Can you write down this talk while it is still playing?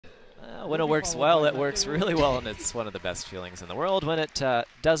When it works well, it works really well, and it's one of the best feelings in the world. When it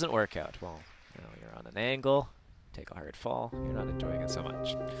doesn't work out, well, you know, you're on an angle, take a hard fall, you're not enjoying it so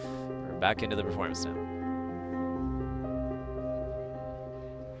much. We're back into the performance now.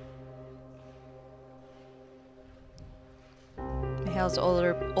 Mihhail's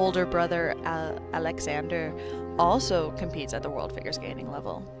older brother, Alexander, also competes at the World Figure Skating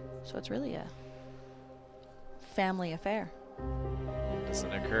level. So it's really a family affair.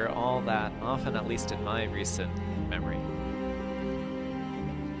 Doesn't occur all that often, at least in my recent memory.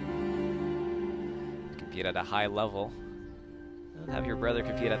 Compete at a high level, and have your brother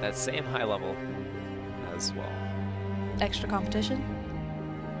compete at that same high level as well. Extra competition?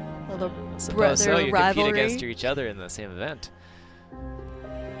 A little Suppose brother so. You rivalry. compete against each other in the same event.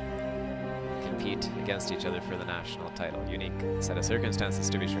 Compete against each other for the national title. Unique set of circumstances,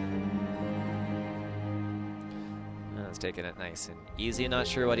 to be sure. He's taking it nice and easy. Not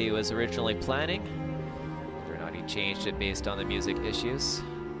sure what he was originally planning, whether or not he changed it based on the music issues.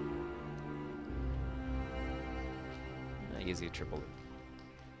 Easy triple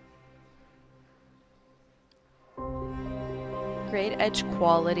loop. Great edge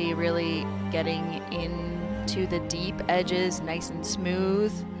quality, really getting into the deep edges, nice and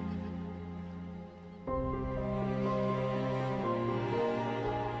smooth.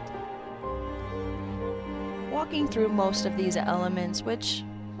 Walking through most of these elements, which,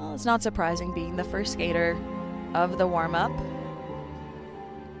 well, it's not surprising being the first skater of the warm-up.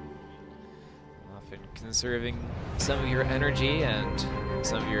 Often conserving some of your energy and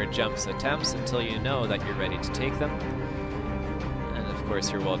some of your jumps attempts until you know that you're ready to take them. And of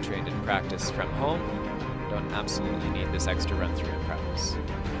course, you're well trained in practice from home. You don't absolutely need this extra run through in practice.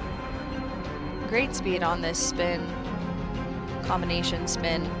 Great speed on this spin, combination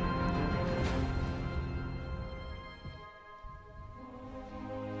spin.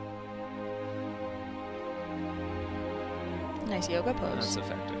 Nice yoga pose. That's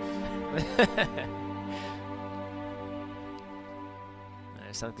effective.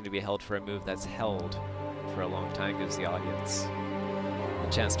 There's something to be held for a move that's held for a long time, gives the audience a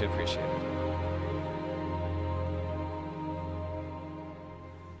chance to appreciate it.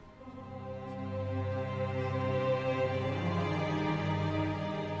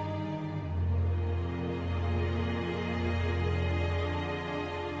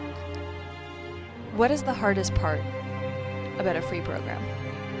 What is the hardest part about a free program?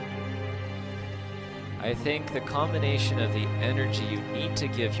 I think the combination of the energy you need to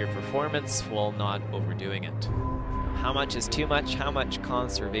give your performance while not overdoing it. How much is too much? How much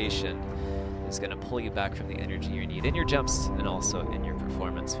conservation is going to pull you back from the energy you need in your jumps and also in your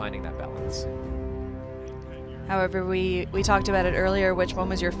performance, finding that balance. However, we talked about it earlier. Which one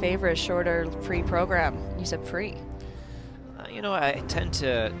was your favorite short or free program? You said free. You know, I tend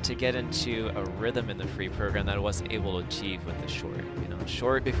to get into a rhythm in the free program that I wasn't able to achieve with the short. You know,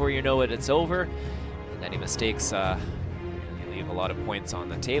 short, before you know it, it's over. And any mistakes, you leave a lot of points on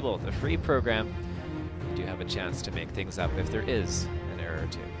the table. The free program, you do have a chance to make things up if there is an error or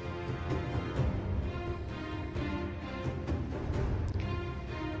two.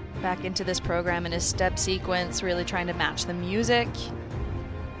 Back into this program in a step sequence, really trying to match the music.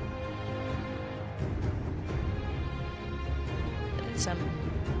 Some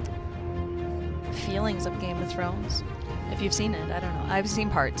feelings of Game of Thrones. If you've seen it, I don't know. I've seen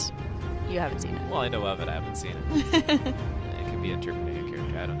parts. You haven't seen it. Well, I know of it. I haven't seen it. It can be interpreting a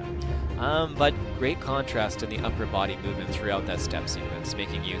character. I don't know. But great contrast in the upper body movement throughout that step sequence,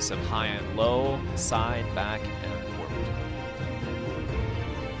 making use of high and low, side, back, and forward.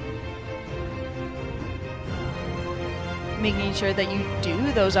 Making sure that you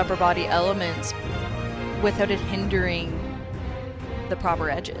do those upper body elements without it hindering the proper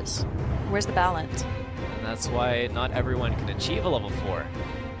edges. Where's the balance? And that's why not everyone can achieve a level 4.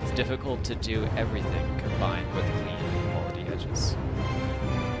 It's difficult to do everything combined with clean quality edges.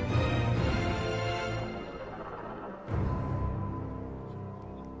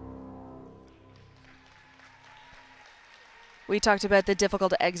 We talked about the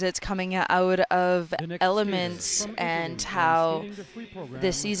difficult exits coming out of elements and how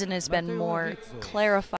this season has been more clarified.